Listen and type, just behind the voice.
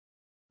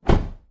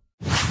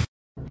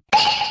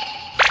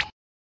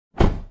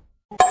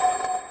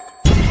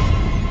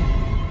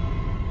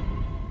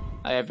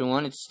Hi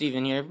everyone, it's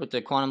Steven here with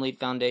the Quantum Leap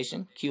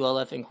Foundation,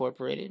 QLF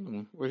Incorporated,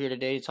 and we're here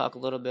today to talk a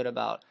little bit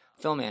about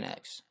Film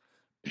Annex.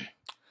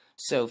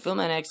 So Film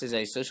Annex is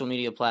a social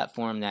media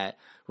platform that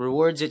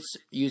rewards its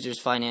users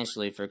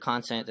financially for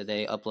content that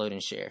they upload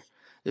and share.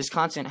 This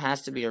content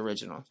has to be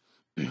original.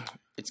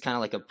 It's kind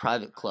of like a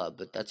private club,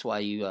 but that's why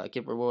you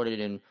get rewarded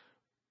in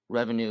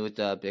revenue with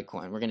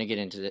Bitcoin. We're going to get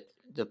into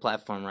the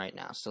platform right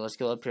now. So let's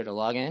go up here to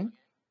log in.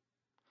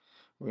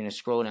 We're going to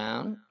scroll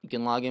down. You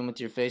can log in with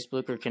your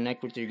Facebook or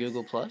connect with your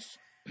Google+.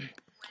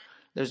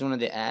 There's one of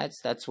the ads.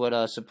 That's what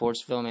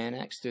supports Film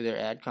Annex through their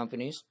ad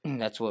companies.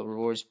 That's what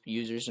rewards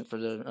users for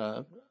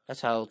the. That's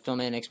how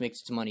Film Annex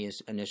makes its money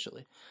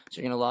initially. So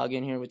you're going to log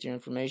in here with your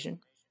information.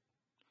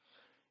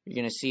 You're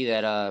going to see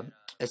that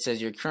it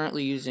says you're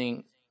currently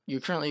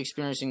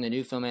experiencing the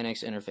new Film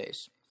Annex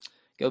interface.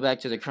 Go back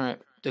to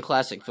the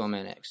classic Film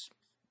Annex.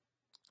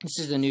 This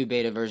is the new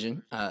beta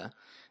version.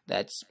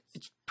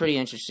 It's pretty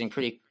interesting,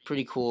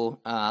 pretty cool.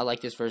 I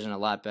like this version a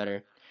lot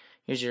better.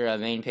 Here's your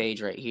main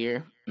page right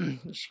here.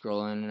 You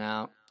scroll in and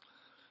out.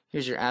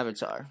 Here's your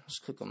avatar. Let's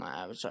click on my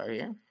avatar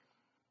here.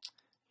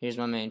 Here's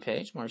my main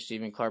page, Mark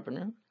Steven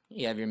Carpenter.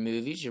 You have your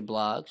movies, your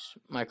blogs,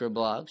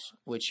 microblogs,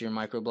 which your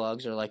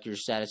microblogs are like your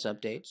status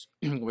updates,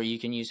 where you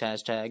can use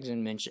hashtags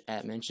and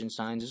mention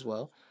signs as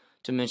well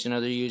to mention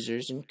other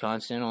users and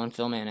content on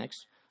Film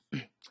Annex.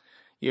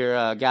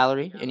 Your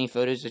gallery, any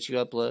photos that you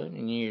upload,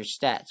 and your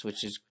stats,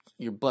 which is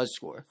your buzz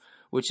score,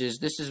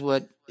 this is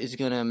what is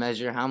going to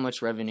measure how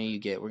much revenue you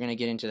get. We're going to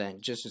get into that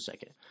in just a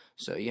second.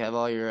 So you have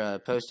all your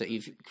posts that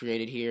you've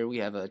created here. We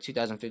have a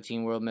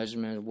 2015 World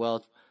Measurement of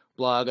Wealth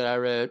blog that I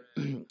wrote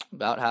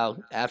about how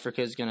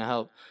Africa is going to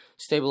help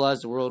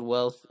stabilize the world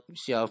wealth. You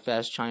see how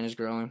fast China's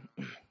growing.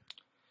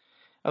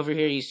 Over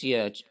here you see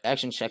a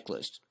action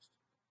checklist.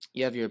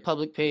 You have your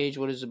public page,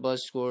 what is the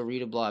buzz score,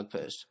 read a blog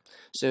post.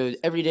 So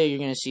every day you're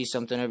going to see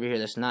something over here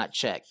that's not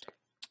checked.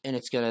 And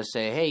it's going to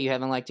say, hey, you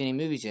haven't liked any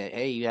movies yet.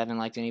 Hey, you haven't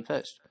liked any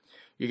posts.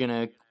 You're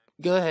going to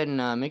go ahead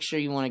and make sure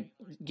you want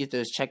to get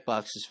those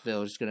checkboxes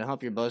filled. It's going to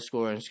help your buzz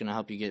score, and it's going to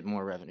help you get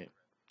more revenue.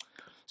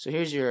 So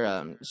here's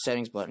your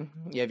settings button.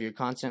 You have your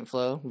content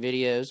flow,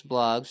 videos,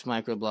 blogs,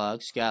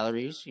 microblogs,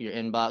 galleries, your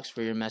inbox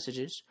for your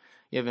messages.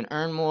 You have an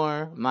earn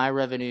more, my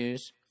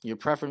revenues, your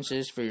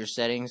preferences for your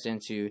settings, and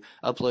to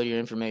upload your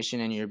information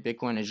and your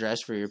Bitcoin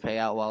address for your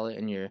payout wallet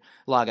and your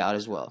logout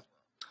as well.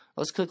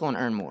 Let's click on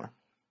earn more.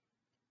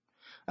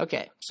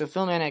 Okay, so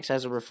Film Annex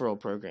has a referral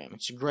program.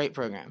 It's a great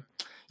program.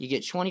 You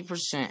get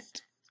 20%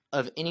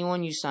 of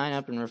anyone you sign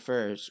up and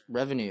refers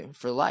revenue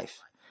for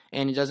life,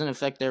 and it doesn't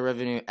affect their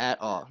revenue at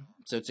all.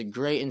 So it's a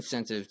great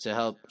incentive to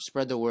help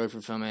spread the word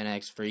for Film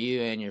Annex for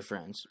you and your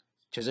friends,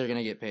 because they're going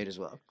to get paid as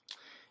well.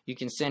 You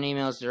can send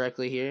emails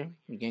directly here.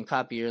 You can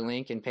copy your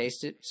link and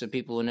paste it so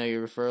people will know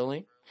your referral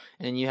link.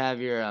 And then you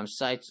have your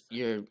sites,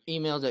 your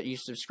email that you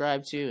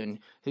subscribe to, and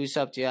who's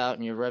helped you out,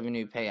 and your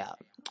revenue payout.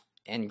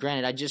 And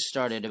granted, I just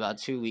started about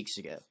 2 weeks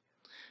ago.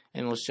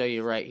 And we'll show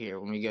you right here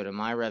when we go to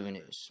my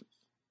revenues.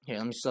 Here,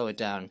 let me slow it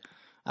down.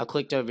 I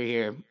clicked over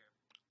here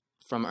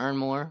from Earn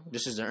More.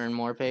 This is the Earn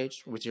More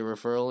page with your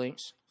referral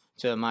links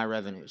to my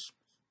revenues.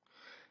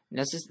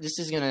 Now, this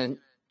is going to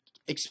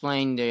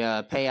explain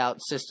the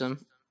payout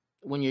system,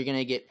 when you're going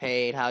to get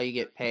paid, how you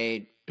get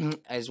paid,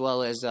 as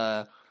well as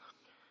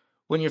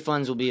when your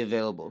funds will be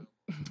available.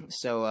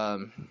 So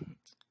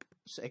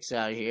let's exit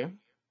out of here.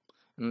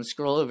 And let's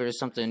scroll over to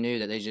something new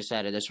that they just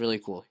added that's really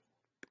cool.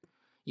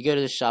 You go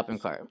to the shopping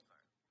cart.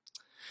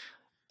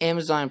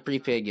 Amazon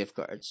prepaid gift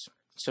cards.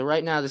 So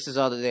right now this is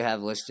all that they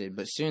have listed,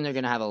 but soon they're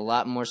going to have a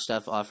lot more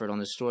stuff offered on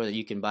the store that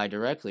you can buy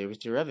directly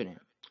with your revenue.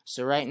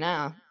 So right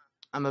now,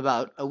 I'm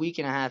about a week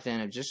and a half in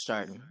of just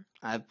starting.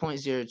 I have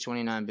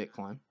 0.029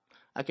 Bitcoin.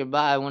 I could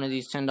buy one of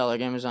these $10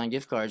 Amazon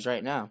gift cards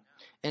right now,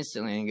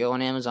 instantly, and go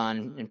on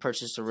Amazon and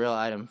purchase a real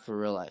item for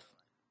real life.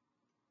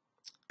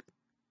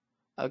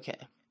 Okay.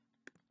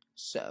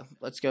 So,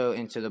 let's go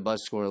into the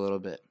buzz score a little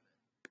bit.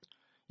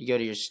 You go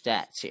to your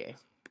stats here.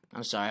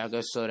 I'm sorry, I'll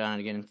go slow down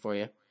again for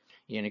you.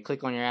 You're going to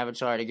click on your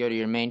avatar to go to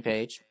your main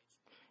page.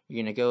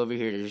 You're going to go over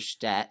here to your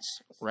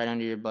stats, right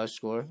under your buzz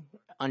score.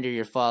 Under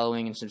your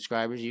following and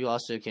subscribers, you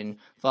also can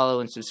follow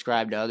and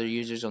subscribe to other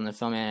users on the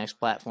Film Annex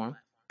platform.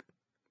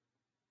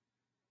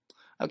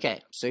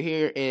 Okay, so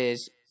here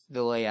is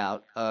the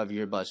layout of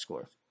your buzz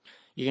score.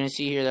 You're going to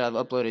see here that I've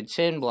uploaded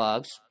 10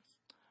 blogs.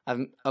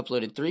 I've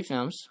uploaded 3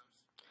 films.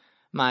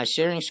 My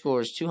sharing score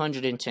is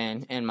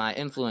 210, and my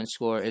influence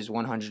score is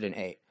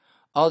 108.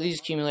 All these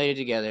accumulated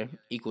together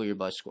equal your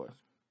buzz score.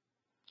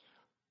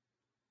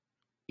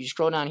 You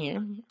scroll down here,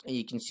 and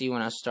you can see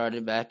when I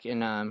started back in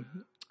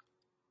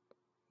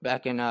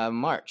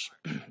March,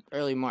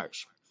 early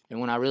March. And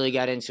when I really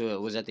got into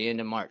it was at the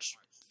end of March,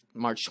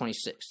 March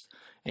 26th.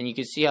 And you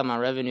can see how my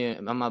revenue,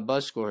 my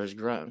buzz score has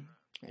grown.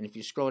 And if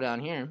you scroll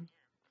down here,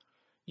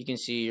 you can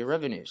see your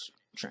revenues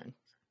trend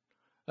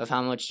of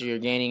how much you're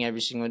gaining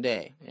every single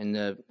day. And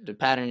the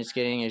pattern it's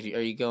getting is,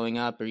 are you going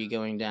up, or are you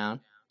going down?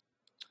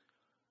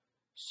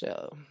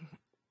 So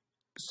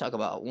let's talk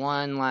about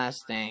one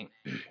last thing.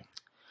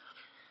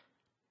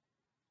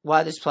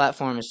 why this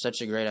platform is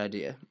such a great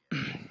idea.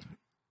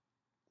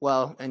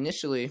 Well,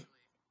 initially,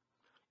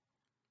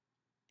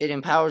 it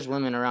empowers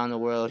women around the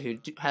world who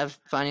have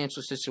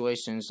financial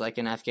situations like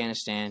in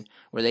Afghanistan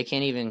where they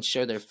can't even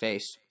show their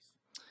face.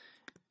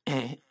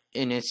 And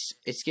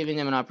it's giving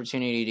them an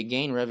opportunity to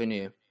gain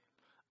revenue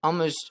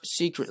almost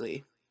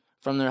secretly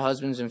from their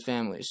husbands and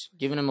families,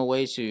 giving them a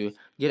way to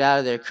get out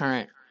of their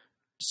current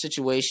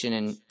situation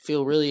and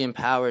feel really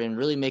empowered and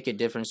really make a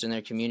difference in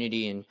their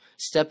community and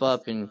step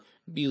up and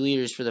be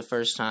leaders for the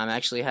first time,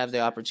 actually have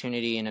the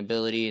opportunity and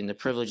ability and the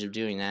privilege of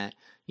doing that,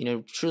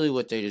 truly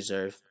what they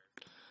deserve.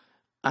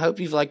 I hope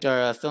you've liked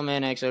our Film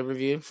Annex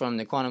overview from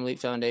the Quantum Leap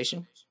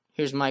Foundation.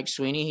 Here's Mike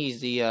Sweeney.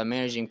 He's the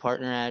managing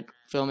partner at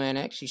Film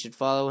Annex. You should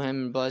follow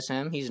him and buzz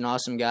him. He's an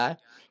awesome guy.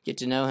 Get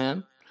to know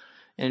him.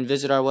 And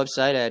visit our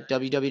website at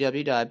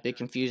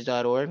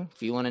www.bigconfused.org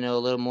if you want to know a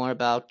little more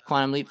about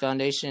Quantum Leap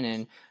Foundation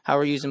and how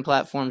we're using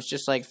platforms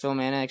just like Film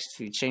Annex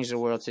to change the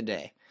world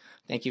today.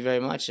 Thank you very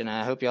much, and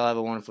I hope you all have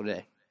a wonderful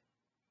day.